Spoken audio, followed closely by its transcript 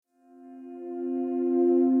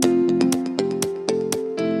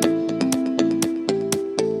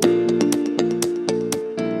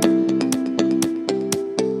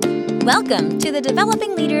Welcome to the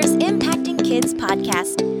Developing Leaders Impacting Kids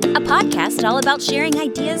podcast, a podcast all about sharing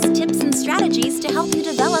ideas, tips, and strategies to help you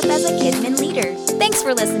develop as a Kidmin leader. Thanks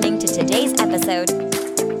for listening to today's episode.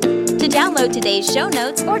 To download today's show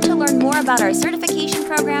notes or to learn more about our certification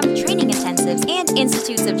program, training intensives, and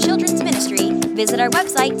Institutes of Children's Ministry, visit our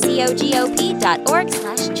website,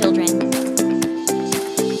 cogop.org/children.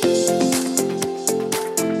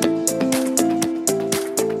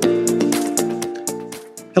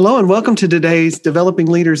 Hello and welcome to today's Developing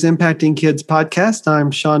Leaders Impacting Kids podcast. I'm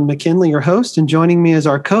Sean McKinley, your host, and joining me is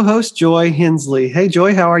our co-host, Joy Hensley. Hey,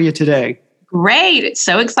 Joy, how are you today? Great.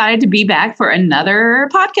 So excited to be back for another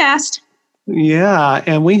podcast. Yeah,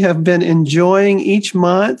 and we have been enjoying each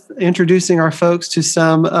month introducing our folks to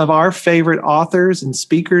some of our favorite authors and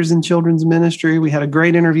speakers in children's ministry. We had a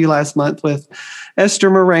great interview last month with Esther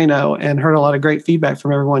Moreno and heard a lot of great feedback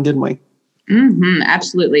from everyone, didn't we?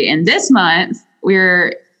 Absolutely. And this month,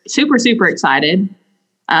 we're super excited.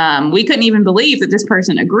 We couldn't even believe that this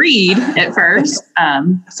person agreed at first.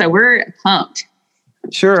 So we're pumped.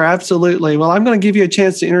 Sure, absolutely. Well, I'm going to give you a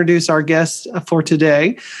chance to introduce our guest for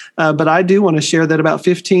today. But I do want to share that about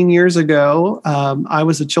 15 years ago, I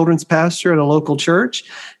was a children's pastor at a local church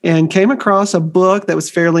and came across a book that was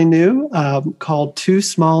fairly new called Too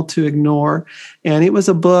Small to Ignore. And it was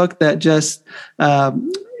a book that just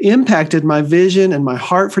impacted my vision and my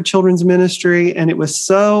heart for children's ministry. And it was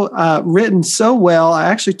so written so well. I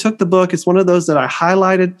actually took the book. It's one of those that I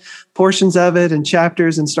highlighted portions of it and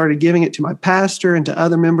chapters and started giving it to my pastor and to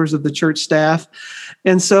other members of the church staff.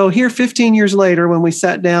 And so here 15 years later, when we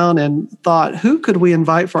sat down and thought, who could we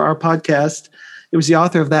invite for our podcast? It was the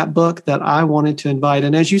author of that book that I wanted to invite.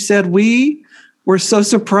 And as you said, we were so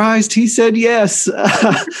surprised. He said yes.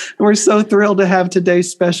 We're so thrilled to have today's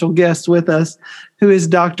special guest with us, who is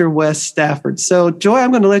Dr. Wes Stafford. So, Joy, I'm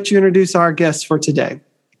going to let you introduce our guest for today.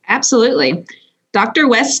 Absolutely. Dr.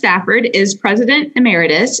 Wes Stafford is President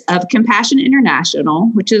Emeritus of Compassion International,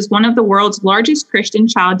 which is one of the world's largest Christian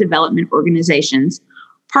child development organizations,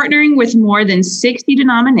 partnering with more than 60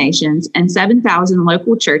 denominations and 7,000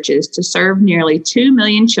 local churches to serve nearly 2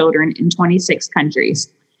 million children in 26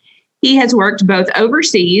 countries. He has worked both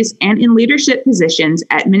overseas and in leadership positions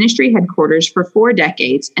at ministry headquarters for 4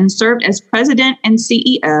 decades and served as president and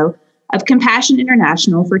CEO of Compassion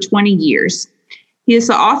International for 20 years. He is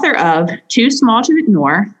the author of Too Small to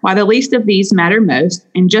Ignore, Why the Least of These Matter Most,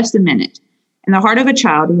 in Just a Minute. In the heart of a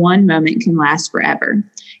child, one moment can last forever.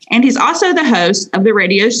 And he's also the host of the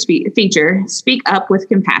radio feature, Speak Up with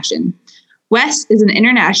Compassion. Wes is an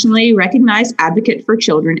internationally recognized advocate for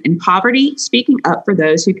children in poverty, speaking up for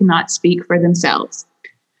those who cannot speak for themselves.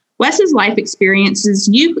 Wes's life experiences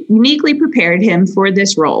uniquely prepared him for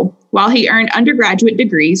this role. While he earned undergraduate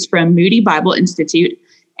degrees from Moody Bible Institute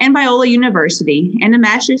and Biola University and a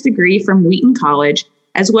master's degree from Wheaton College,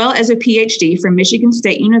 as well as a PhD from Michigan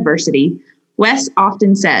State University, Wes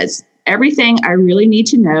often says, "Everything I really need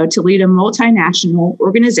to know to lead a multinational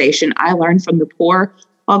organization I learned from the poor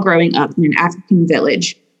while growing up in an African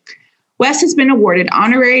village." Wes has been awarded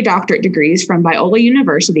honorary doctorate degrees from Biola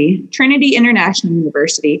University, Trinity International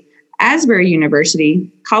University, Asbury University,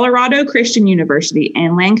 Colorado Christian University,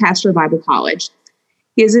 and Lancaster Bible College.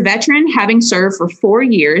 He is a veteran, having served for 4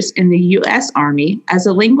 years in the U.S. Army as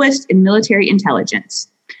a linguist in military intelligence.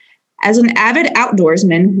 As an avid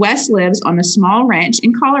outdoorsman, Wes lives on a small ranch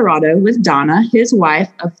in Colorado with Donna, his wife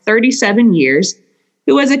of 37 years,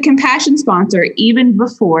 who was a Compassion sponsor even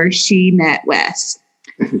before she met Wes.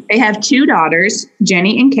 They have 2 daughters,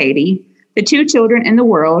 Jenny and Katie, the 2 children in the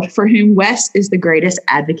world for whom Wes is the greatest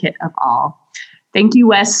advocate of all. Thank you,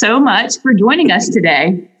 Wes, so much for joining us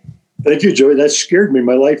today. Thank you, Joey. That scared me.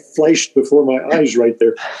 My life flashed before my eyes right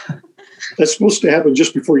there. That's supposed to happen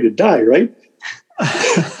just before you die, right?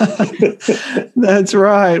 That's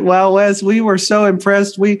right. Well, Wes, we were so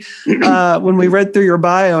impressed. We when we read through your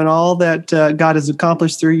bio and all that God has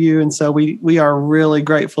accomplished through you, and so we are really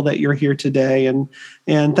grateful that you're here today. And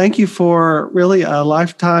thank you for really a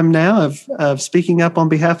lifetime now of speaking up on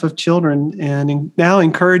behalf of children and now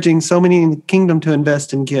encouraging so many in the kingdom to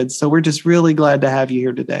invest in kids. So we're just really glad to have you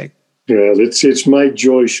here today. Yeah, it's my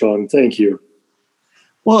joy, Sean. Thank you.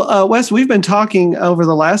 Well, Wes, we've been talking over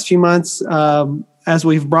the last few months as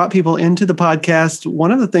we've brought people into the podcast.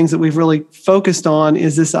 One of the things that we've really focused on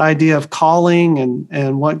is this idea of calling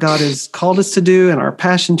and what God has called us to do and our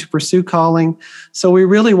passion to pursue calling. So we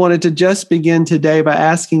really wanted to just begin today by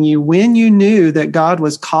asking you when you knew that God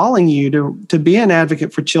was calling you to be an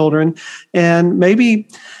advocate for children and maybe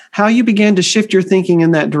how you began to shift your thinking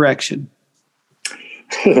in that direction.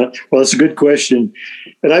 Well, that's a good question.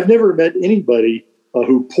 And I've never met anybody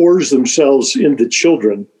who pours themselves into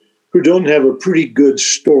children who don't have a pretty good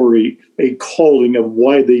story, a calling of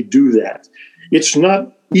why they do that. It's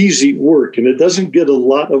not easy work, and it doesn't get a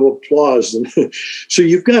lot of applause. And so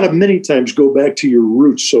you've got to many times go back to your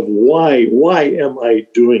roots of why am I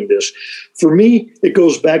doing this? For me, it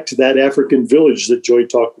goes back to that African village that Joy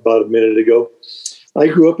talked about a minute ago. I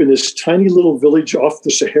grew up in this tiny little village off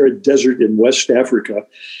the Sahara Desert in West Africa.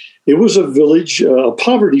 It was a village, a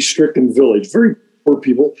poverty-stricken village, very poor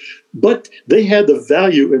people, but they had the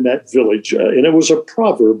value in that village, and it was a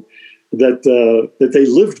proverb that they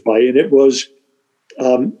lived by, and it was,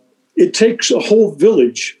 it takes a whole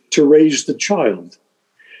village to raise the child.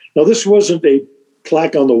 Now, this wasn't a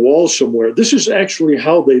plaque on the wall somewhere. This is actually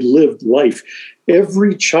how they lived life.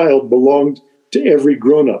 Every child belonged to every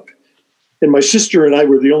grown-up. And my sister and I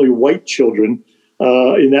were the only white children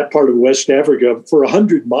in that part of West Africa for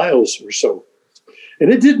 100 miles or so.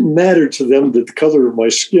 And it didn't matter to them that the color of my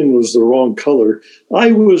skin was the wrong color.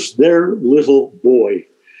 I was their little boy.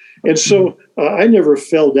 And so I never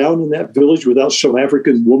fell down in that village without some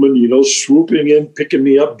African woman, swooping in, picking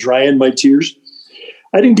me up, drying my tears.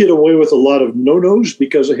 I didn't get away with a lot of no-nos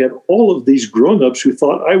because I had all of these grown-ups who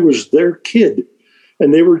thought I was their kid,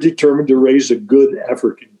 and they were determined to raise a good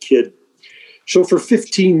African kid. So for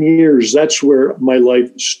 15 years, that's where my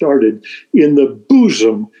life started, in the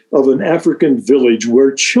bosom of an African village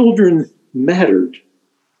where children mattered.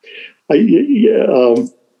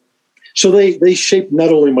 So they shaped not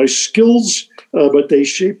only my skills, but they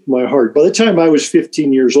shaped my heart. By the time I was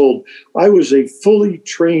 15 years old, I was a fully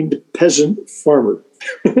trained peasant farmer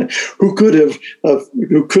who could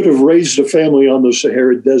have raised a family on the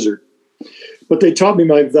Sahara Desert. But they taught me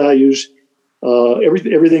my values.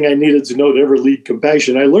 Everything I needed to know to ever lead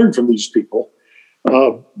compassion, I learned from these people.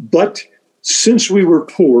 But since we were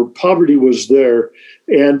poor, poverty was there,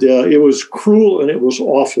 and it was cruel and it was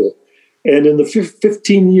awful. And in the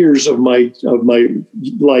 15 years of my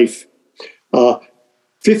life,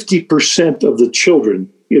 50% of the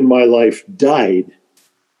children in my life died.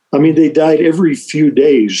 I mean, they died every few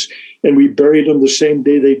days, and we buried them the same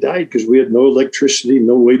day they died because we had no electricity,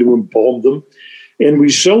 no way to embalm them. And we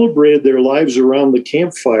celebrated their lives around the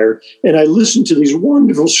campfire. And I listened to these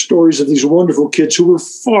wonderful stories of these wonderful kids who were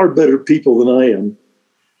far better people than I am.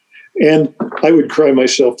 And I would cry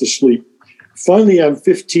myself to sleep. Finally, I'm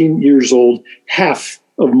 15 years old. Half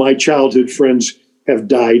of my childhood friends have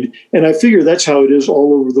died. And I figure that's how it is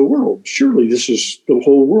all over the world. Surely this is the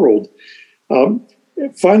whole world.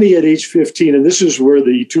 Finally, at age 15, and this is where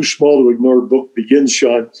the Too Small to Ignore book begins,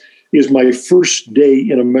 Sean, is my first day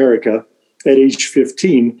in America at age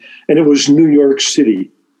 15, and it was New York City.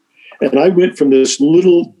 And I went from this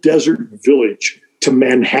little desert village to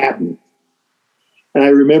Manhattan. And I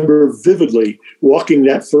remember vividly walking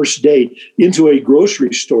that first day into a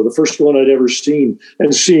grocery store, the first one I'd ever seen,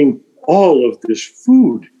 and seeing all of this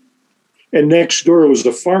food. And next door was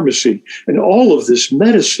a pharmacy and all of this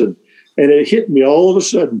medicine. And it hit me all of a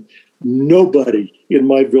sudden. Nobody in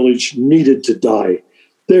my village needed to die.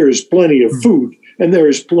 There is plenty of food and there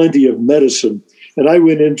is plenty of medicine. And I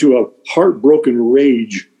went into a heartbroken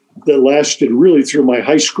rage that lasted really through my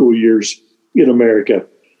high school years in America.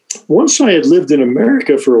 Once I had lived in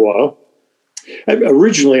America for a while,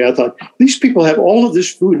 originally I thought, these people have all of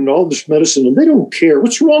this food and all this medicine and they don't care.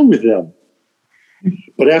 What's wrong with them?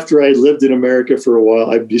 But after I lived in America for a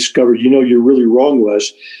while, I've discovered, you're really wrong,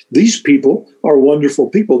 Wes. These people are wonderful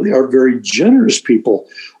people. They are very generous people.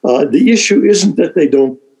 The issue isn't that they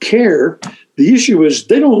don't care. The issue is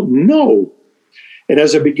they don't know. And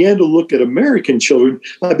as I began to look at American children,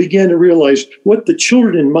 I began to realize what the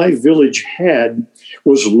children in my village had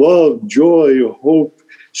was love, joy, hope,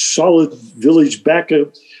 solid village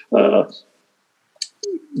backup, but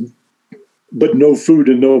no food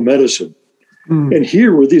and no medicine. And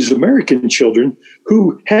here were these American children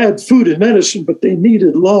who had food and medicine, but they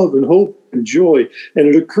needed love and hope and joy. And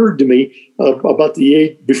it occurred to me about the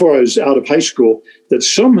age before I was out of high school that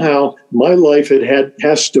somehow my life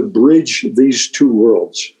has to bridge these two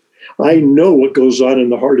worlds. I know what goes on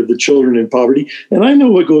in the heart of the children in poverty, and I know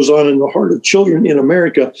what goes on in the heart of children in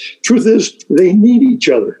America. Truth is, they need each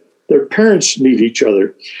other. Their parents need each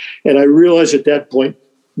other. And I realized at that point,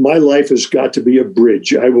 my life has got to be a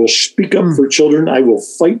bridge. I will speak up for children. I will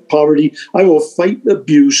fight poverty. I will fight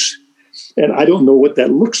abuse. And I don't know what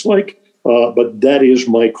that looks like, but that is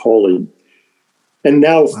my calling. And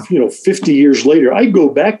now, 50 years later, I go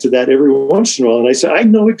back to that every once in a while, and I say, I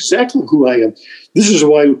know exactly who I am. This is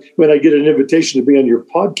why when I get an invitation to be on your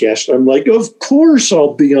podcast, I'm like, of course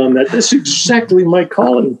I'll be on that. That's exactly my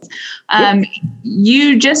calling.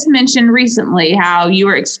 You just mentioned recently how you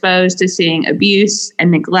were exposed to seeing abuse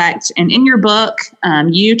and neglect. And in your book,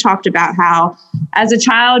 you talked about how as a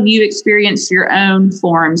child, you experienced your own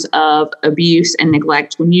forms of abuse and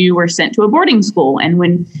neglect when you were sent to a boarding school. And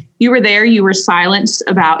when you were there, you were silenced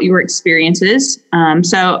about your experiences.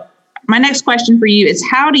 So my next question for you is,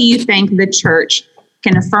 how do you think the church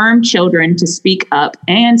can affirm children to speak up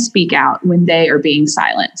and speak out when they are being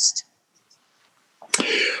silenced?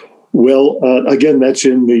 Well, again, that's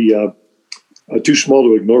in the Too Small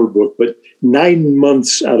to Ignore book, but 9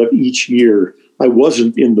 months out of each year, I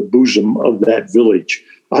wasn't in the bosom of that village.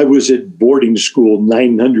 I was at boarding school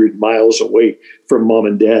 900 miles away from mom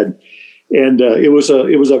and dad. And it was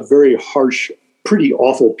a very harsh, pretty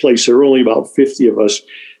awful place. There were only about 50 of us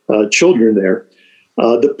children there.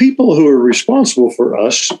 The people who were responsible for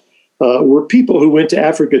us were people who went to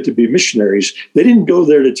Africa to be missionaries. They didn't go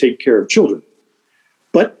there to take care of children,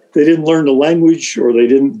 but they didn't learn the language or they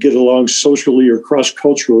didn't get along socially or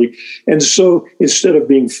cross-culturally. And so instead of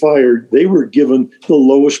being fired, they were given the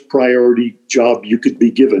lowest priority job you could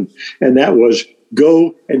be given. And that was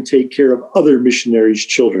go and take care of other missionaries'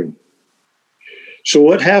 children. So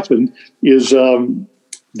what happened is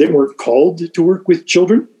they weren't called to work with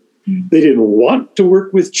children. They didn't want to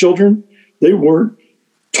work with children. They weren't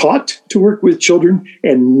taught to work with children,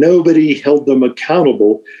 and nobody held them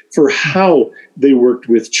accountable for how they worked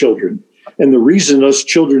with children. And the reason us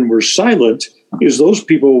children were silent is those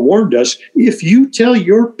people warned us, if you tell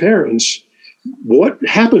your parents what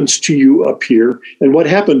happens to you up here, and what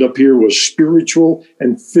happened up here was spiritual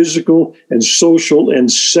and physical and social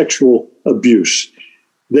and sexual abuse.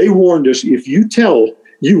 They warned us, if you tell,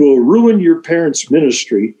 you will ruin your parents'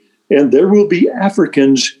 ministry, and there will be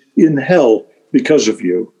Africans in hell because of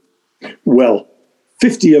you. Well,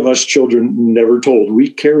 50 of us children never told. We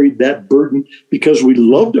carried that burden because we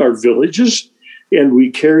loved our villages, and we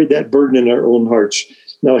carried that burden in our own hearts.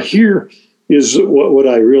 Now, here is what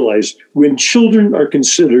I realized. When children are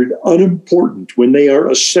considered unimportant, when they are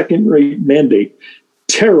a second-rate mandate,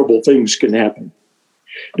 terrible things can happen.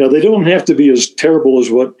 Now, they don't have to be as terrible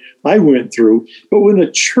as what I went through, but when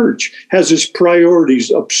a church has its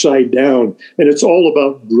priorities upside down and it's all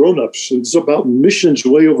about grown-ups, and it's about missions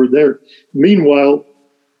way over there, meanwhile,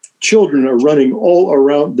 children are running all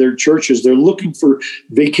around their churches. They're looking for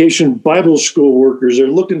vacation Bible school workers. They're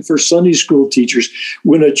looking for Sunday school teachers.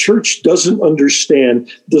 When a church doesn't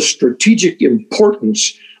understand the strategic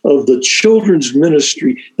importance of the children's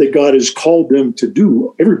ministry that God has called them to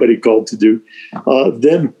do, everybody called to do,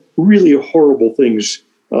 then really horrible things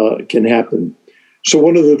can happen. So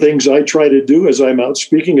one of the things I try to do as I'm out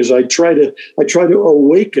speaking is I try to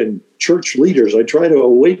awaken church leaders. I try to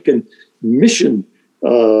awaken mission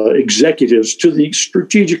executives to the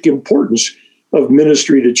strategic importance of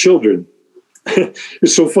ministry to children.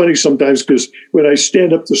 It's so funny sometimes because when I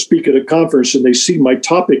stand up to speak at a conference and they see my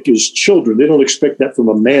topic is children, they don't expect that from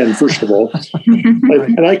a man, first of all.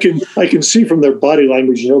 And I can see from their body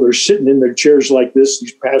language, they're sitting in their chairs like this,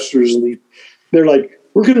 these pastors, and they're like,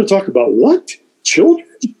 we're going to talk about what? Children?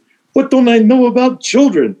 What don't I know about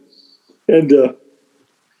children? And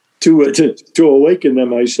to awaken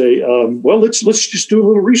them, I say, well, let's just do a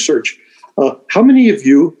little research. How many of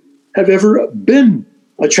you have ever been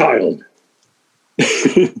a child?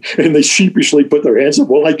 And they sheepishly put their hands up.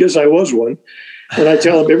 Well, I guess I was one. And I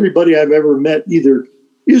tell them everybody I've ever met either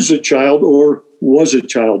is a child or was a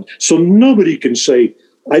child. So nobody can say,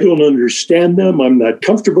 I don't understand them. I'm not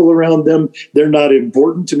comfortable around them. They're not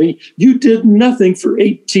important to me. You did nothing for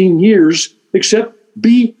 18 years except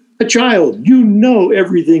be a child. You know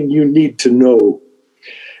everything you need to know.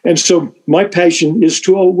 And so my passion is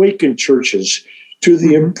to awaken churches to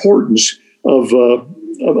the importance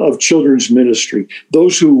of children's ministry.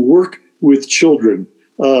 Those who work with children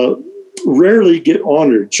rarely get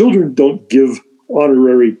honored. Children don't give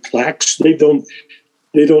honorary plaques. They don't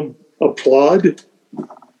applaud.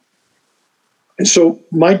 And so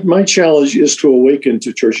my challenge is to awaken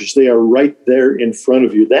to churches. They are right there in front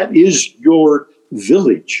of you. That is your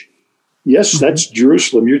village. Yes, that's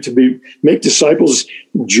Jerusalem. You're to make disciples,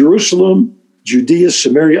 Jerusalem, Judea,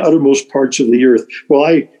 Samaria, uttermost parts of the earth.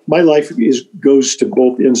 Well, my life goes to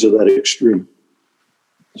both ends of that extreme.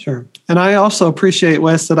 Sure. And I also appreciate,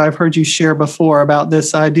 Wes, that I've heard you share before about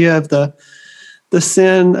this idea of the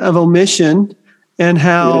sin of omission and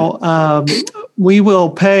how we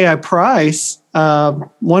will pay a price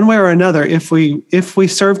one way or another if we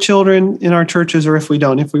serve children in our churches or if we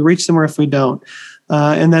don't, if we reach them or if we don't.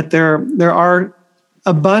 And that there are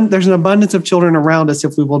there's an abundance of children around us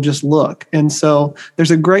if we will just look. And so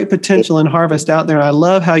there's a great potential in harvest out there. And I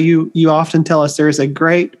love how you often tell us there is a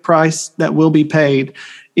great price that will be paid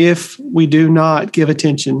if we do not give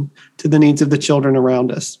attention to the needs of the children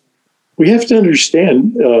around us. We have to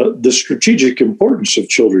understand the strategic importance of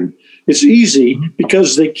children. It's easy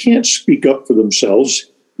because they can't speak up for themselves.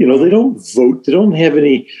 They don't vote. They don't have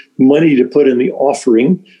any money to put in the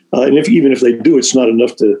offering. And even if they do, it's not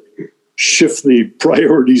enough to shift the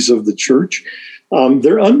priorities of the church.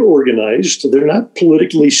 They're unorganized. They're not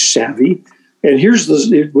politically savvy. And here's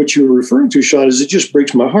what you were referring to, Sean, is it just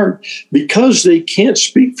breaks my heart. Because they can't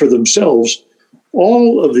speak for themselves,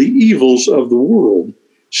 all of the evils of the world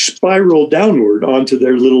spiral downward onto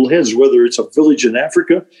their little heads, whether it's a village in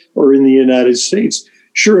Africa or in the United States.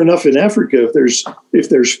 Sure enough, in Africa, if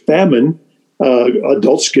there's famine,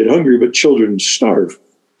 adults get hungry, but children starve.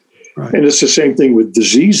 Right. And it's the same thing with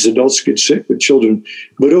disease. Adults get sick, but children.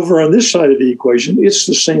 But over on this side of the equation, it's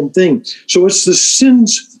the same thing. So it's the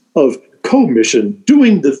sins of commission,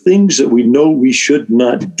 doing the things that we know we should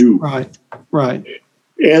not do. Right.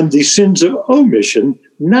 And the sins of omission,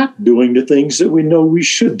 not doing the things that we know we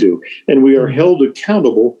should do. And we are held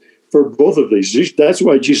accountable for both of these. That's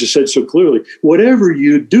why Jesus said so clearly, whatever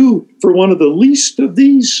you do for one of the least of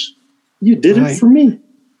these, you did it for me.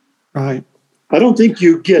 Right. I don't think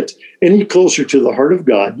you get any closer to the heart of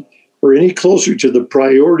God or any closer to the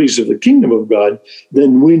priorities of the kingdom of God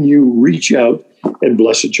than when you reach out and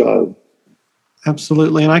bless a child.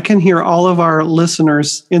 Absolutely. And I can hear all of our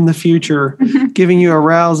listeners in the future giving you a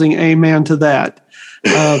rousing amen to that.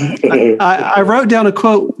 I wrote down a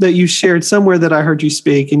quote that you shared somewhere that I heard you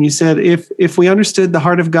speak, and you said, if we understood the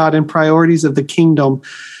heart of God and priorities of the kingdom,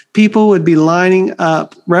 people would be lining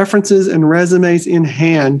up references and resumes in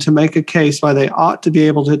hand to make a case why they ought to be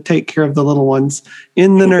able to take care of the little ones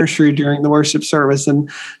in the nursery during the worship service. And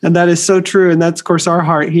that is so true. And that's, of course, our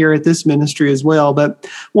heart here at this ministry as well. But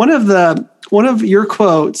one of your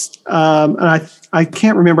quotes, and I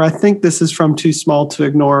can't remember, I think this is from Too Small to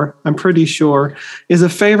Ignore, I'm pretty sure, is a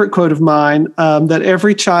favorite quote of mine, that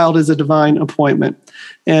every child is a divine appointment.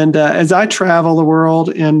 And as I travel the world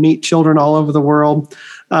and meet children all over the world,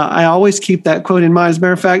 I always keep that quote in mind. As a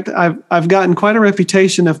matter of fact, I've gotten quite a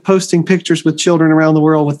reputation of posting pictures with children around the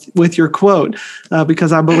world with your quote,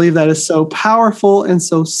 because I believe that is so powerful and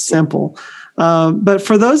so simple. But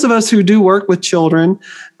for those of us who do work with children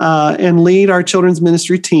and lead our children's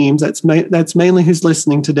ministry teams, that's mainly who's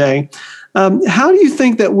listening today. How do you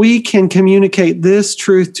think that we can communicate this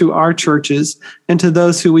truth to our churches and to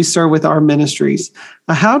those who we serve with our ministries?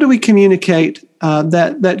 How do we communicate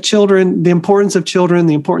that children, the importance of children,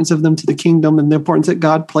 the importance of them to the kingdom, and the importance that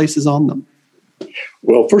God places on them?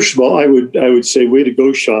 Well, first of all, I would say, way to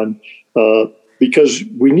go, Sean, because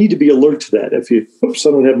we need to be alert to that. Oops, I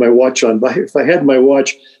don't have my watch on, but if I had my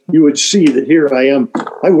watch, you would see that here I am.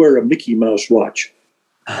 I wear a Mickey Mouse watch.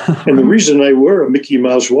 And the reason I wear a Mickey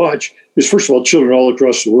Mouse watch is, first of all, children all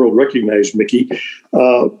across the world recognize Mickey.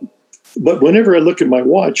 But whenever I look at my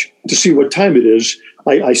watch to see what time it is,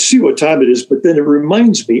 I see what time it is, but then it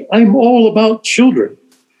reminds me I'm all about children.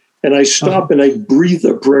 And I stop and I breathe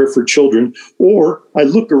a prayer for children, or I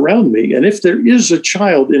look around me. And if there is a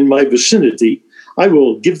child in my vicinity, I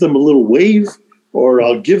will give them a little wave, or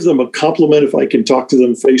I'll give them a compliment if I can talk to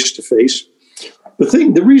them face to face.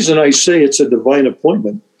 The reason I say it's a divine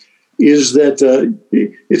appointment is that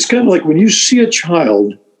it's kind of like when you see a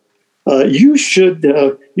child, you should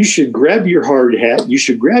grab your hard hat, you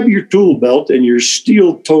should grab your tool belt and your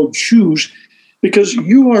steel-toed shoes, because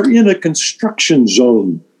you are in a construction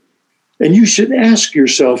zone. And you should ask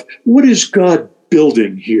yourself, what is God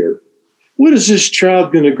building here? What is this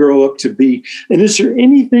child going to grow up to be? And is there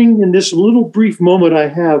anything in this little brief moment I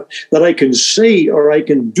have that I can say or I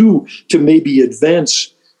can do to maybe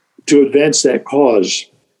advance that cause?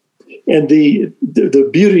 And the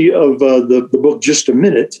beauty of the book, Just a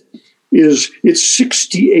Minute, is it's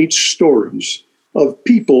 68 stories of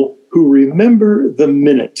people who remember the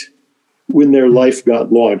minute when their life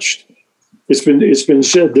got launched. It's been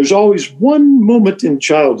said there's always one moment in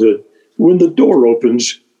childhood when the door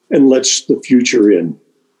opens and lets the future in.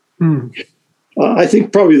 I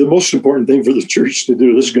think probably the most important thing for the church to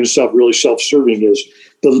do, this is going to sound really self-serving, is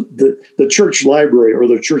the church library or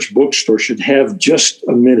the church bookstore should have Just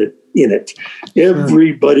a Minute in it.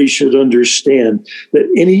 Everybody should understand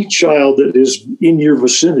that any child that is in your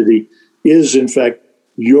vicinity is, in fact,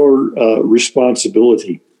 your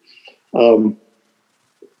responsibility.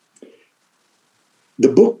 The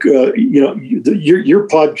book, your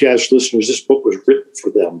podcast listeners, this book was written for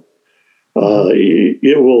them.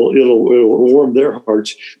 It'll warm their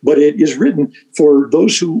hearts. But it is written for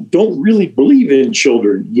those who don't really believe in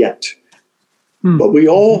children yet. But we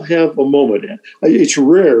all have a moment. It's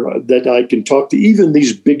rare that I can talk to even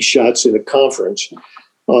these big shots in a conference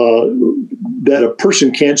that a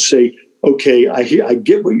person can't say, okay, I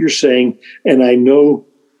get what you're saying, and I know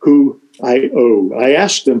who I owe. I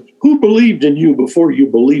asked them, who believed in you before you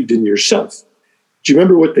believed in yourself? Do you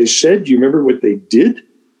remember what they said? Do you remember what they did?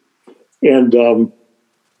 And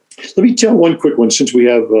let me tell one quick one, since we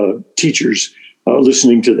have teachers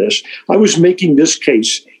listening to this. I was making this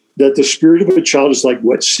case that the spirit of a child is like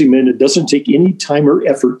wet cement. It doesn't take any time or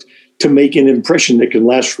effort to make an impression that can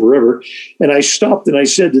last forever. And I stopped and I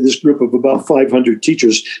said to this group of about 500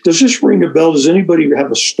 teachers, does this ring a bell? Does anybody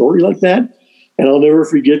have a story like that? And I'll never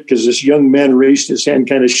forget, because this young man raised his hand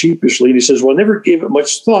kind of sheepishly, and he says, well, I never gave it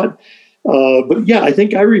much thought. But yeah, I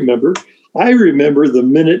think I remember. I remember the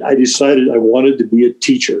minute I decided I wanted to be a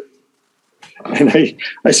teacher. And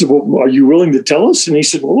I said, well, are you willing to tell us? And he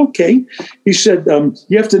said, well, okay. He said,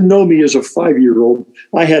 you have to know me as a 5-year-old.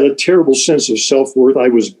 I had a terrible sense of self-worth. I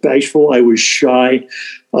was bashful. I was shy.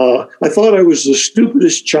 I thought I was the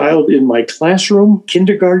stupidest child in my classroom,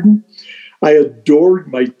 kindergarten. I adored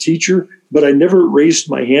my teacher, but I never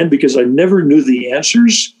raised my hand because I never knew the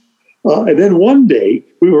answers. And then one day,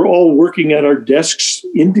 we were all working at our desks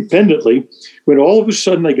independently, when all of a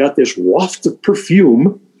sudden I got this waft of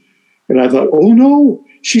perfume. And I thought, oh no,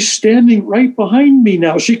 she's standing right behind me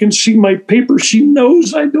now. She can see my paper. She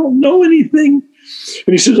knows I don't know anything.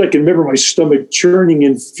 And he says, I can remember my stomach churning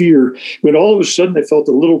in fear when all of a sudden I felt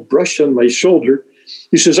a little brush on my shoulder.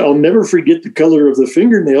 He says, I'll never forget the color of the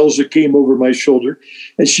fingernails that came over my shoulder.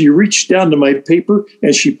 And she reached down to my paper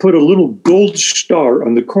and she put a little gold star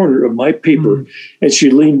on the corner of my paper. And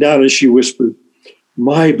she leaned down and she whispered,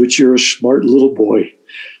 my, but you're a smart little boy.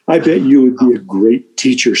 I bet you would be a great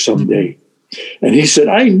teacher someday. And he said,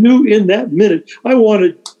 I knew in that minute, I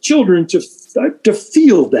wanted children to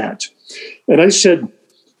feel that. And I said,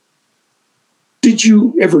 did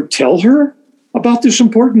you ever tell her about this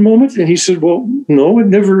important moment? And he said, well, no, it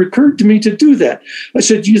never occurred to me to do that. I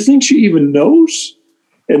said, do you think she even knows?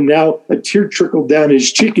 And now a tear trickled down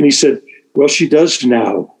his cheek and he said, well, she does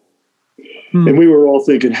now. And we were all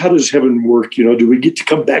thinking, how does heaven work? You know, do we get to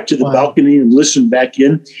come back to the balcony and listen back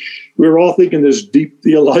in? We were all thinking this deep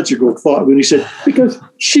theological thought when he said, because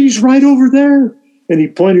she's right over there. And he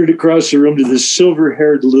pointed across the room to this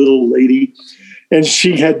silver-haired little lady, and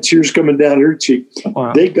she had tears coming down her cheek.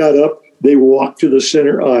 Wow. They got up, they walked to the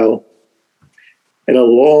center aisle, and a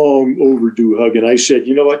long overdue hug. And I said,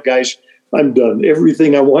 you know what, guys, I'm done.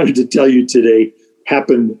 Everything I wanted to tell you today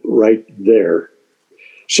happened right there.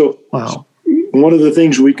 So one of the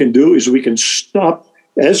things we can do is we can stop,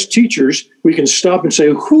 as teachers, we can stop and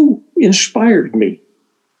say, who inspired me?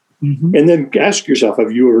 And then ask yourself,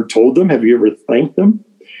 have you ever told them? Have you ever thanked them?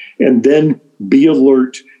 And then be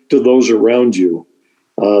alert to those around you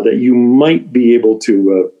that you might be able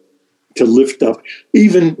to lift up,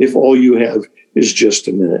 even if all you have is just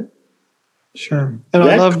a minute. Sure. And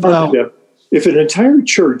I love that. If an entire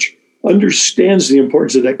church understands the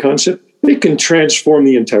importance of that concept, it can transform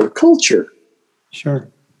the entire culture.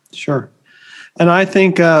 Sure. And I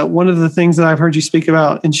think one of the things that I've heard you speak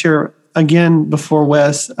about and share again before,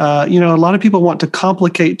 Wes, a lot of people want to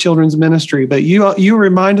complicate children's ministry, but you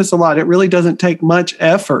remind us a lot. It really doesn't take much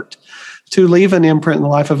effort to leave an imprint in the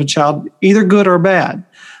life of a child, either good or bad.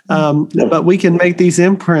 But we can make these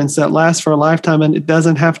imprints that last for a lifetime, and it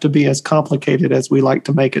doesn't have to be as complicated as we like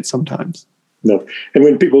to make it sometimes. No. And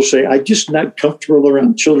when people say, I'm just not comfortable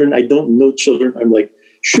around children, I don't know children, I'm like,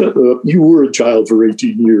 shut up. You were a child for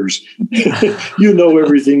 18 years. You know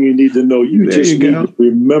everything you need to know. You just need to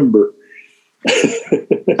remember.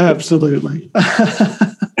 Absolutely.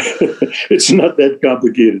 It's not that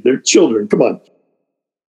complicated. They're children. Come on.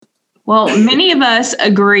 Well, many of us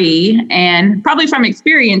agree, and probably from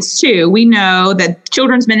experience too, we know that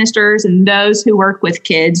children's ministers and those who work with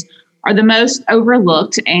kids are the most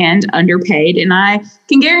overlooked and underpaid. And I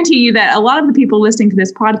can guarantee you that a lot of the people listening to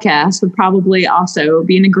this podcast would probably also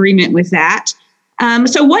be in agreement with that.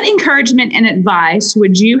 So what encouragement and advice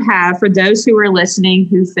would you have for those who are listening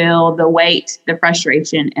who feel the weight, the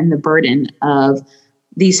frustration, and the burden of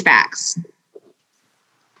these facts?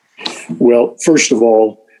 Well, first of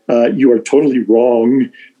all, you are totally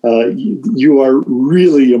wrong. You are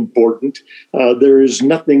really important. There is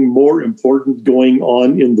nothing more important going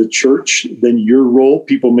on in the church than your role.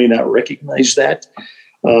 People may not recognize that.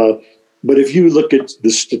 But if you look at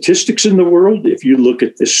the statistics in the world, if you look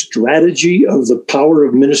at the strategy of the power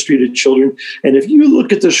of ministry to children, and if you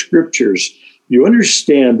look at the scriptures, you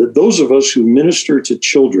understand that those of us who minister to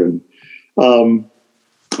children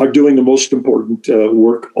are doing the most important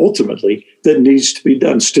work ultimately that needs to be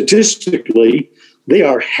done. Statistically, they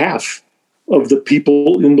are half of the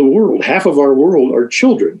people in the world. Half of our world are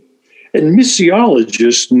children. And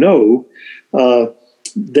missiologists know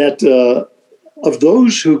that of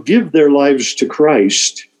those who give their lives to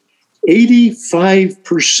Christ,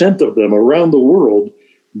 85% of them around the world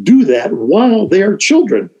do that while they are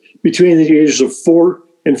children between the ages of 4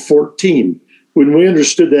 and 14. When we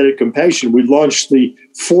understood that at Compassion, we launched the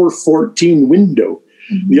 4-14 window,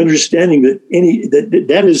 the understanding that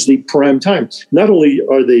that is the prime time. Not only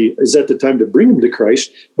is that the time to bring them to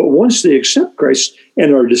Christ, but once they accept Christ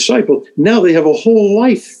and are discipled, now they have a whole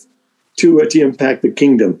life to impact the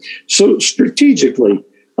kingdom. So strategically,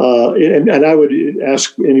 and I would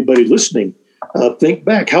ask anybody listening, think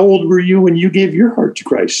back. How old were you when you gave your heart to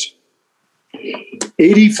Christ?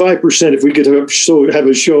 85%, if we could have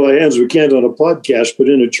a show of hands, we can't on a podcast, but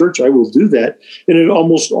in a church, I will do that. And it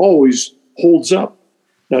almost always holds up.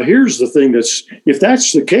 Now, here's the thing if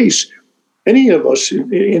that's the case, any of us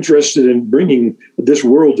interested in bringing this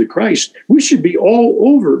world to Christ, we should be all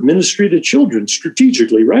over ministry to children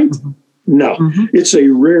strategically, right? Mm-hmm. No, It's a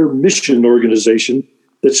rare mission organization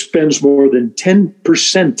that spends more than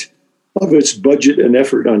 10% of its budget and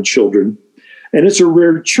effort on children. And it's a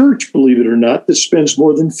rare church, believe it or not, that spends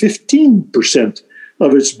more than 15%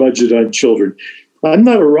 of its budget on children. I'm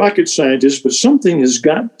not a rocket scientist, but something has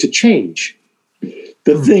got to change.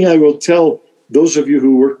 The thing I will tell those of you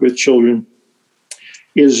who work with children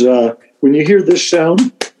is when you hear this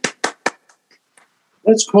sound,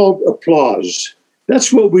 that's called applause.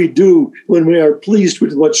 That's what we do when we are pleased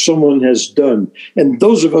with what someone has done. And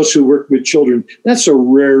those of us who work with children, that's a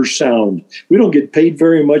rare sound. We don't get paid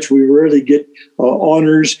very much. We rarely get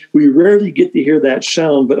honors. We rarely get to hear that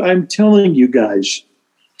sound. But I'm telling you guys,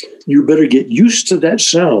 you better get used to that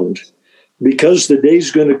sound, because the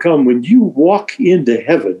day's going to come when you walk into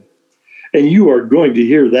heaven and you are going to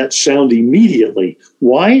hear that sound immediately.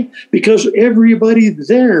 Why? Because everybody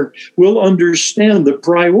there will understand the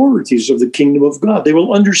priorities of the kingdom of God. They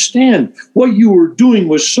will understand what you were doing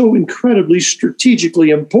was so incredibly strategically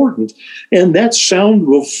important. And that sound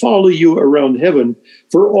will follow you around heaven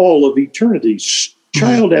for all of eternity.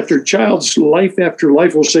 Child after child's life after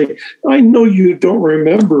life will say, I know you don't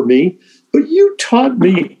remember me, but you taught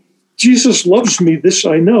me. Jesus loves me, this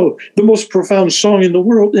I know, the most profound song in the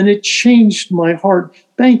world, and it changed my heart.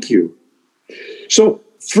 Thank you. So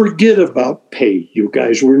forget about pay, you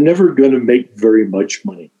guys. We're never going to make very much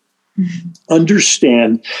money.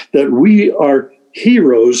 Understand that we are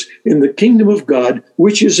heroes in the kingdom of God,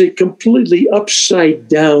 which is a completely upside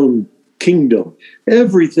down kingdom.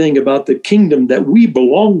 Everything about the kingdom that we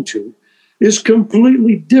belong to is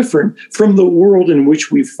completely different from the world in which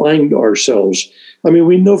we find ourselves. I mean,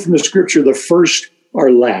 we know from the scripture the first are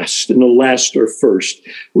last and the last are first.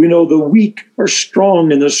 We know the weak are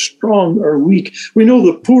strong and the strong are weak. We know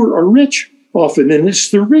the poor are rich often, and it's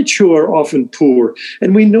the rich who are often poor.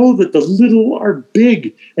 And we know that the little are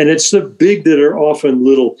big, and it's the big that are often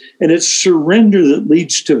little. And it's surrender that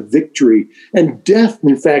leads to victory. And death,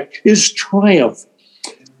 in fact, is triumph.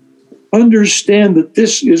 Understand that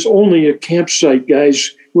this is only a campsite,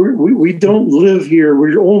 guys. We don't live here.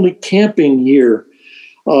 We're only camping here.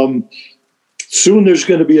 Soon there's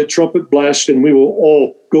going to be a trumpet blast, and we will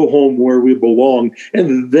all go home where we belong.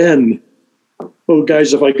 And then, oh,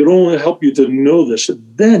 guys, if I could only help you to know this,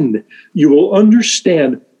 then you will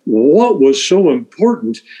understand what was so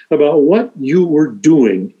important about what you were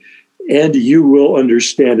doing, and you will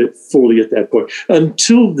understand it fully at that point.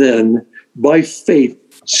 Until then, by faith,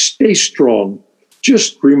 stay strong.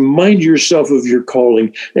 Just remind yourself of your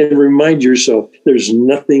calling and remind yourself there's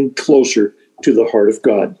nothing closer to the heart of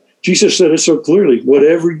God. Jesus said it so clearly,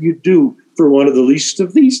 whatever you do for one of the least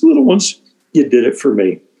of these little ones, you did it for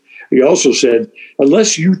me. He also said,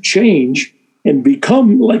 unless you change and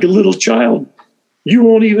become like a little child, you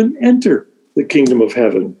won't even enter the kingdom of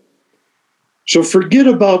heaven. So forget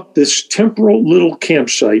about this temporal little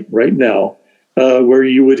campsite right now, where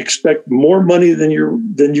you would expect more money than you're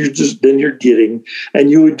getting, and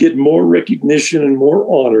you would get more recognition and more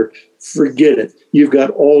honor. Forget it. You've got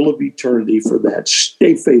all of eternity for that.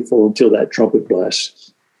 Stay faithful until that trumpet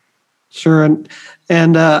blasts. Sure.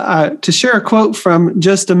 And to share a quote from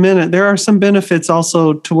Just a Minute, there are some benefits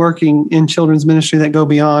also to working in children's ministry that go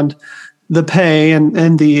beyond the pay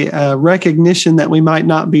and the recognition that we might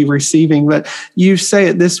not be receiving. But you say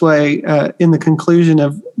it this way in the conclusion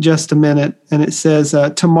of Just a Minute, and it says,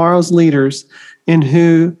 tomorrow's leaders in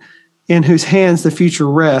whose hands the future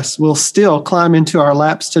rests will still climb into our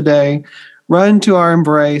laps today, run to our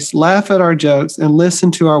embrace, laugh at our jokes, and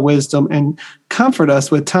listen to our wisdom and comfort us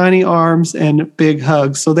with tiny arms and big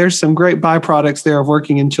hugs. So there's some great byproducts there of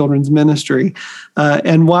working in children's ministry.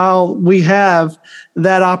 And while we have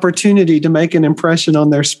that opportunity to make an impression on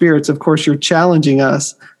their spirits, of course, you're challenging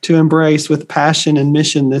us to embrace with passion and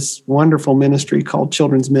mission this wonderful ministry called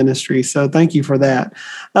children's ministry. So thank you for that.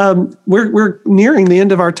 We're nearing the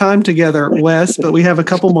end of our time together, Wes, but we have a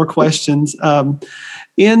couple more questions.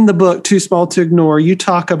 In the book, Too Small to Ignore, you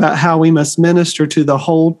talk about how we must minister to the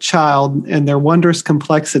whole child and their wondrous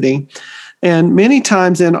complexity. And many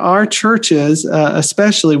times in our churches,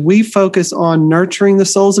 especially, we focus on nurturing the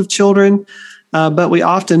souls of children, but we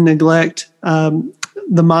often neglect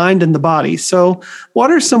the mind and the body. So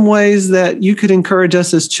what are some ways that you could encourage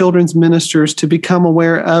us as children's ministers to become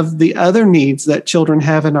aware of the other needs that children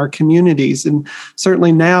have in our communities? And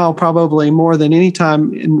certainly now, probably more than any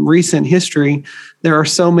time in recent history, there are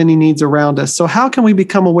so many needs around us. So how can we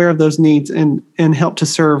become aware of those needs and help to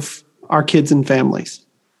serve our kids and families?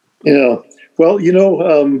 Yeah. Well,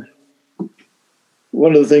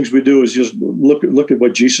 one of the things we do is just look at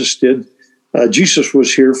what Jesus did. Jesus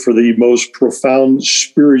was here for the most profound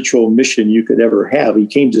spiritual mission you could ever have. He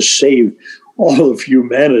came to save all of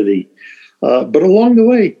humanity. But along the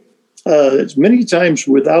way, many times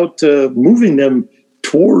without moving them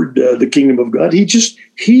toward the kingdom of God, he just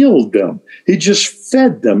healed them. He just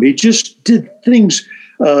fed them. He just did things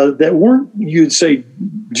that weren't, you'd say,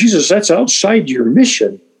 Jesus, that's outside your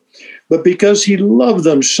mission. But because he loved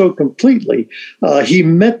them so completely, he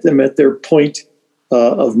met them at their point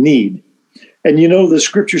of need. And the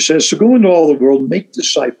scripture says, so go into all the world, make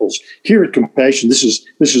disciples. Here at Compassion, this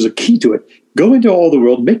is a key to it. Go into all the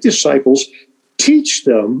world, make disciples, teach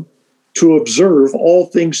them to observe all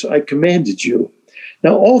things I commanded you.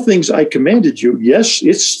 Now, all things I commanded you, yes,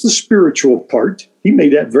 it's the spiritual part. He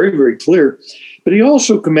made that very, very clear. But he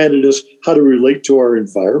also commanded us how to relate to our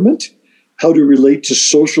environment, how to relate to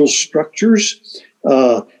social structures,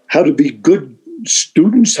 how to be good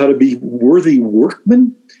students, how to be worthy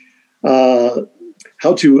workmen,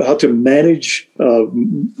 how to manage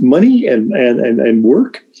money and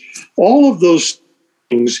work. All of those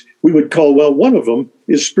things we would call, well, one of them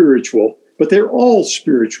is spiritual, but they're all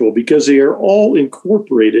spiritual because they are all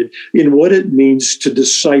incorporated in what it means to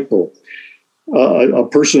disciple a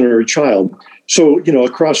person or a child. So,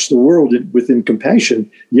 across the world within Compassion,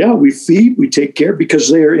 we feed, we take care because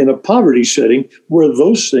they are in a poverty setting where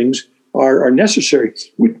those things are necessary.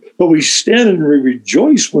 But we stand and we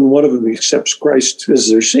rejoice when one of them accepts Christ as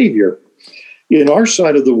their Savior. In our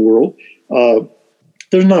side of the world,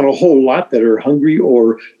 there's not a whole lot that are hungry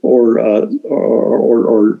or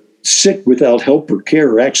sick without help or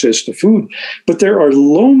care or access to food. But there are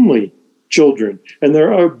lonely children, and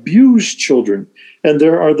there are abused children, and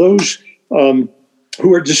there are those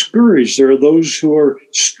who are discouraged. There are those who are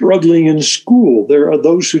struggling in school. There are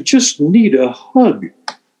those who just need a hug.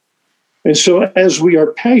 And so as we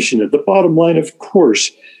are passionate, the bottom line, of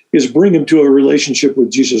course, is bring them to a relationship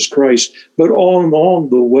with Jesus Christ, but all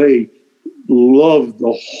along the way, love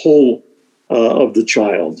the whole of the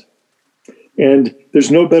child. And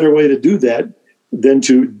there's no better way to do that than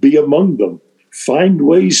to be among them. Find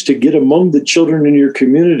ways to get among the children in your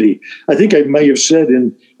community. I think I may have said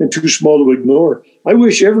in Too Small to Ignore, I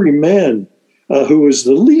wish every man who is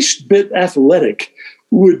the least bit athletic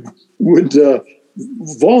would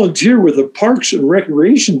volunteer with the parks and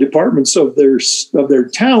recreation departments of their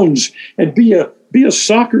towns and be a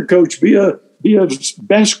soccer coach, be a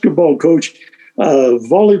basketball coach,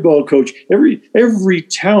 volleyball coach. Every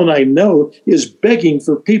town I know is begging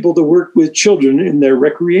for people to work with children in their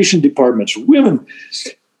recreation departments, women.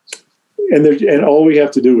 And all we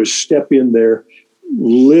have to do is step in there,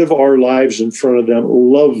 live our lives in front of them,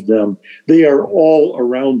 love them. They are all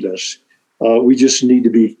around us. We just need to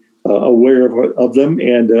be aware of them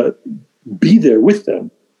and be there with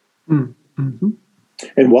them. Mm-hmm.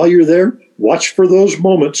 And while you're there, watch for those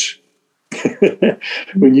moments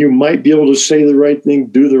when you might be able to say the right thing,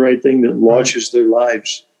 do the right thing that launches their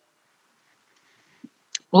lives.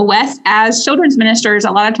 Well, Wes, as children's ministers,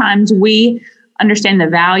 a lot of times we understand the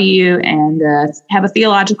value and have a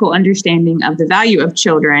theological understanding of the value of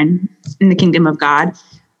children in the kingdom of God.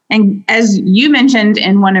 And as you mentioned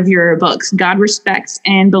in one of your books, God respects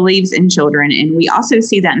and believes in children. And we also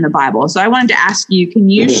see that in the Bible. So I wanted to ask you, can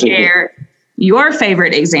you share your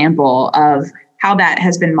favorite example of how that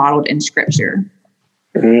has been modeled in Scripture?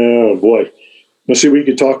 Oh, boy. Well, see, we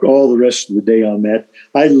could talk all the rest of the day on that.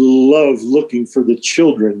 I love looking for the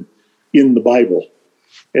children in the Bible.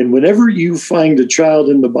 And whenever you find a child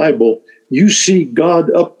in the Bible, you see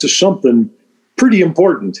God up to something pretty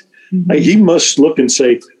important. He must look and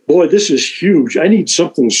say, boy, this is huge. I need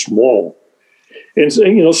something small. And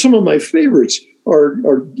some of my favorites are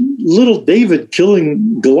little David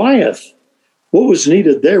killing Goliath. What was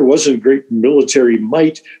needed there wasn't great military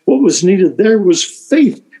might. What was needed there was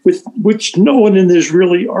faith, with which no one in the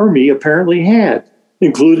Israeli army apparently had,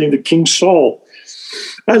 including the King Saul.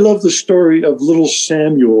 I love the story of little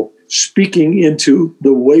Samuel speaking into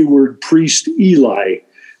the wayward priest Eli.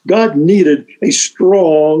 God needed a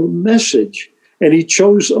strong message, and he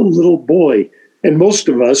chose a little boy. And most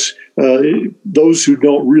of us, those who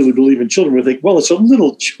don't really believe in children, would think, well, it's a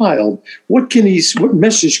little child. What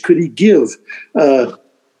message could he give?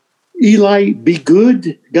 Eli, be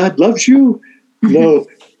good. God loves you. No,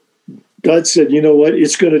 God said, you know what?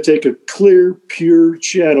 It's going to take a clear, pure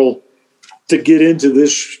channel to get into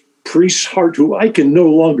this priest's heart who I can no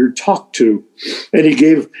longer talk to. And he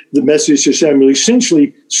gave the message to Samuel.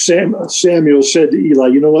 Essentially, Samuel said to Eli,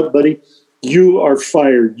 you know what, buddy? You are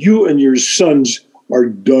fired. You and your sons are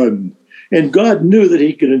done. And God knew that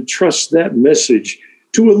he could entrust that message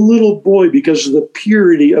to a little boy because of the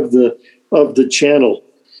purity of the channel.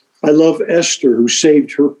 I love Esther, who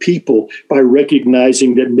saved her people by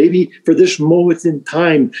recognizing that maybe for this moment in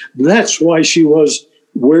time, that's why she was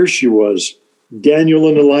where she was. Daniel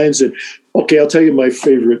in the lion's den. Okay, I'll tell you my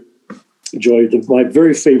favorite, Joy. My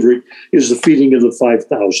very favorite is the feeding of the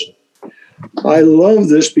 5,000. I love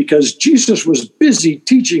this because Jesus was busy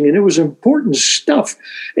teaching and it was important stuff.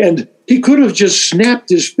 And he could have just snapped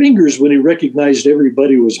his fingers when he recognized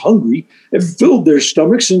everybody was hungry and filled their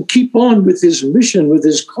stomachs and keep on with his mission, with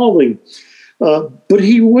his calling. But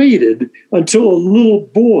he waited until a little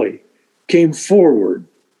boy came forward.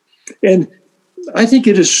 And I think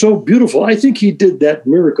it is so beautiful. I think he did that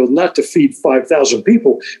miracle not to feed 5,000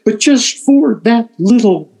 people, but just for that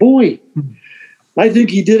little boy. I think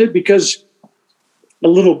he did it because a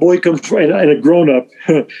little boy comes, and a grown-up,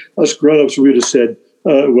 us grown-ups, we would have said,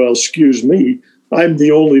 well, excuse me, I'm the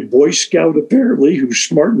only Boy Scout, apparently, who's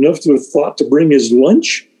smart enough to have thought to bring his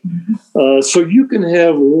lunch. So you can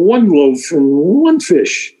have one loaf and one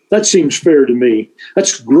fish. That seems fair to me.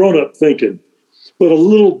 That's grown-up thinking. But a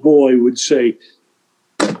little boy would say,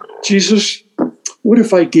 Jesus, what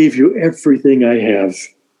if I gave you everything I have?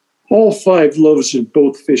 All 5 loaves and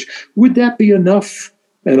both fish. Would that be enough?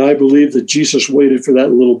 And I believe that Jesus waited for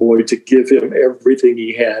that little boy to give him everything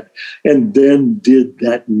he had and then did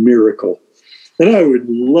that miracle. And I would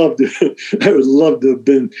love to have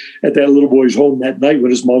been at that little boy's home that night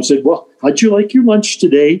when his mom said, well, how'd you like your lunch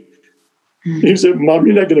today? He said, Mom,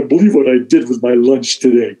 you're not going to believe what I did with my lunch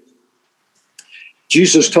today.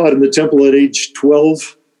 Jesus taught in the temple at age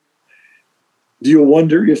 12. Do you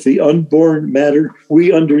wonder if the unborn matter?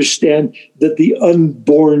 We understand that the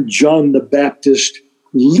unborn John the Baptist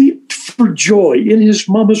leaped for joy in his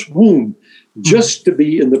mama's womb just to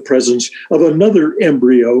be in the presence of another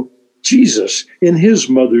embryo, Jesus, in his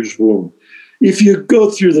mother's womb. If you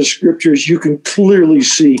go through the scriptures, you can clearly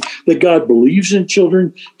see that God believes in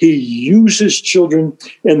children. He uses children,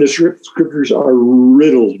 and the scriptures are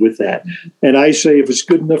riddled with that. And I say, if it's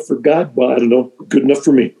good enough for God, well, I don't know, good enough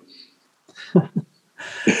for me.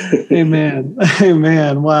 Amen.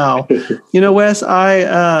 Amen. Wow. You know, Wes,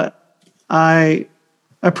 I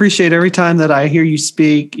appreciate every time that I hear you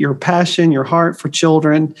speak, your passion, your heart for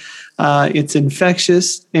children. It's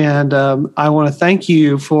infectious. And I want to thank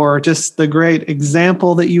you for just the great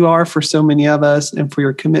example that you are for so many of us and for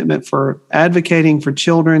your commitment for advocating for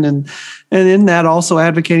children and in that also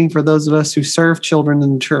advocating for those of us who serve children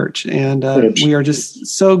in the church. And we are just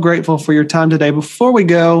so grateful for your time today. Before we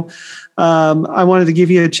go, I wanted to give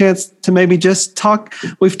you a chance to maybe just talk.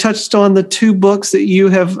 We've touched on the 2 books that you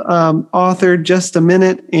have authored, Just a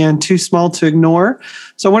Minute and Too Small to Ignore.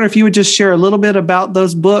 So I wonder if you would just share a little bit about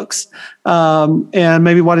those books and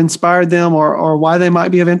maybe what inspired them or why they might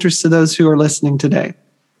be of interest to those who are listening today.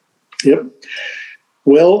 Yep.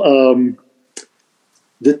 Well,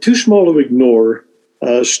 the Too Small to Ignore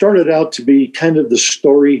started out to be kind of the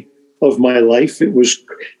story of my life. It was,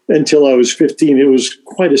 until I was 15, it was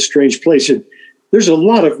quite a strange place. And there's a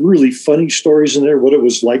lot of really funny stories in there, what it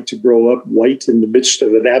was like to grow up white in the midst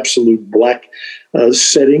of an absolute black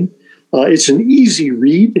setting. It's an easy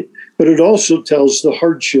read, but it also tells the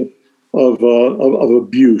hardship of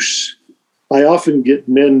abuse. I often get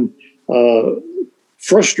men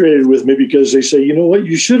frustrated with me because they say, you know what,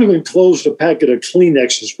 you should have enclosed a packet of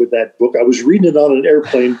Kleenexes with that book. I was reading it on an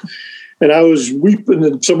airplane and I was weeping,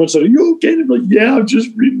 and someone said, are you okay? And I'm like, yeah, I'm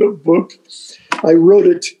just reading a book. I wrote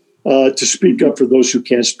it to speak up for those who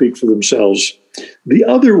can't speak for themselves. The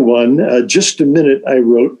other one, Just a Minute, I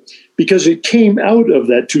wrote because it came out of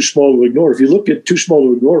that Too Small to Ignore. If you look at Too Small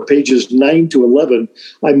to Ignore, pages 9 to 11,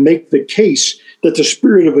 I make the case that the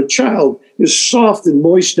spirit of a child is soft and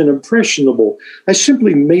moist and impressionable. I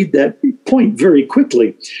simply made that point very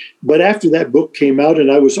quickly. But after that book came out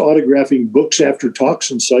and I was autographing books after talks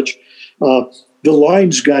and such, the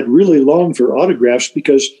lines got really long for autographs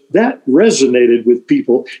because that resonated with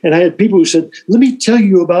people. And I had people who said, let me tell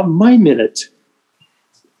you about my minute.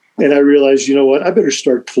 And I realized, you know what, I better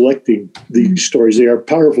start collecting these stories. They are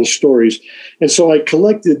powerful stories. And so I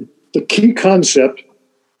collected the key concept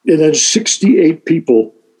and then 68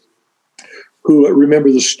 people who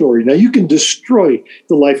remember the story. Now, you can destroy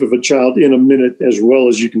the life of a child in a minute as well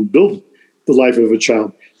as you can build the life of a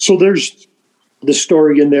child. So there's the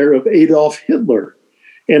story in there of Adolf Hitler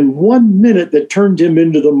and 1 minute that turned him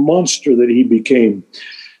into the monster that he became.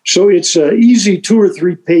 So it's easy 2 or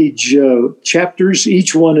 3 page chapters.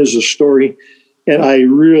 Each one is a story. And I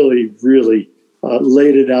really, really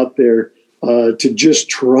laid it out there to just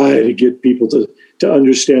try to get people to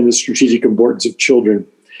understand the strategic importance of children.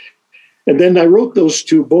 And then I wrote those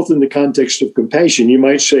two both in the context of compassion. You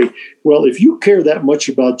might say, well, if you care that much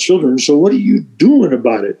about children, so what are you doing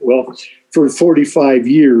about it? Well, for 45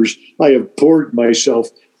 years, I have poured myself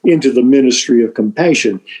into the ministry of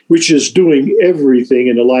compassion, which is doing everything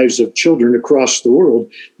in the lives of children across the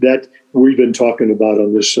world that we've been talking about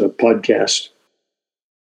on this podcast.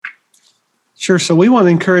 Sure. So we want to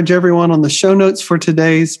encourage everyone on the show notes for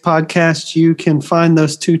today's podcast. You can find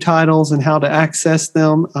those 2 titles and how to access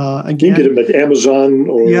them. Again, you can get them at Amazon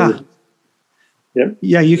or...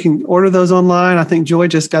 Yeah, you can order those online. I think Joy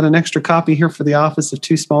just got an extra copy here for the Office of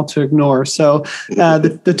Too Small to Ignore. So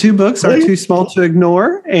the 2 books are Too Small to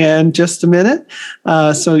Ignore and Just a Minute.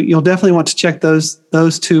 So you'll definitely want to check those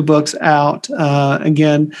 2 books out.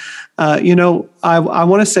 Again, I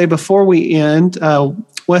want to say before we end,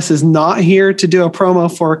 Wes is not here to do a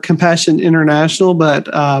promo for Compassion International,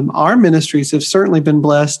 but our ministries have certainly been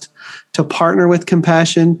blessed to partner with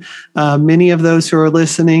Compassion. Many of those who are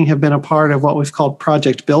listening have been a part of what we've called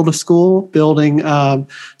Project Build a School, building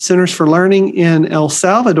centers for learning in El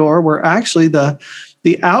Salvador, where actually the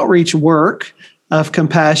outreach work of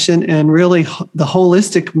Compassion and really the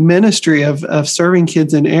holistic ministry of serving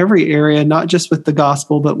kids in every area, not just with the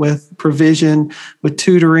gospel, but with provision, with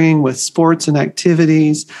tutoring, with sports and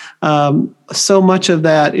activities. So much of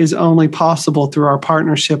that is only possible through our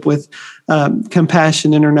partnership with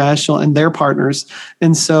Compassion International and their partners.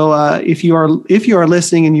 And so, if you are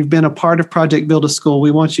listening and you've been a part of Project Build a School,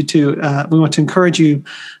 we want to encourage you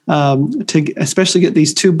to especially get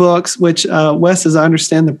these 2 books. Which Wes, as I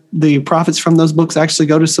understand, the profits from those books actually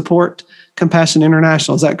go to support Compassion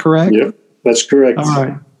International. Is that correct? Yeah, that's correct. All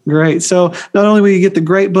right. Great. So not only will you get the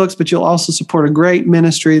great books, but you'll also support a great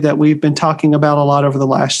ministry that we've been talking about a lot over the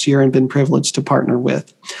last year and been privileged to partner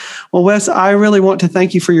with. Well, Wes, I really want to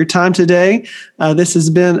thank you for your time today. This has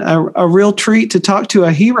been a real treat to talk to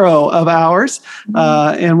a hero of ours.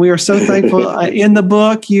 And we are so thankful. In the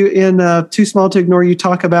book, in Too Small to Ignore, you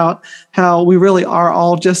talk about how we really are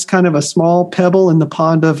all just kind of a small pebble in the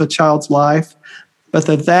pond of a child's life, but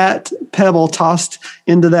that pebble tossed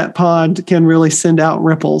into that pond can really send out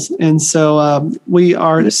ripples. And so we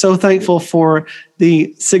are so thankful for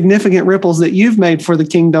the significant ripples that you've made for the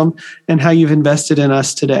kingdom and how you've invested in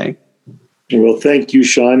us today. Well, thank you,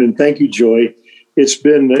 Sean, and thank you, Joy. It's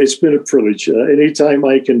been a privilege. Anytime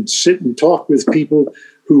I can sit and talk with people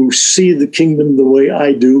who see the kingdom the way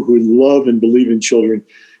I do, who love and believe in children,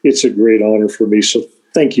 it's a great honor for me. So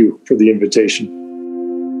thank you for the invitation.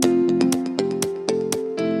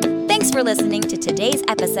 Thanks for listening to today's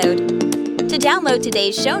episode. To download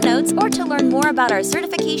today's show notes or to learn more about our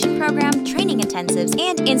certification program, training intensives,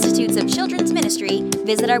 and Institutes of Children's Ministry,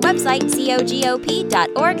 visit our website,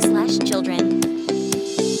 cogop.org/children.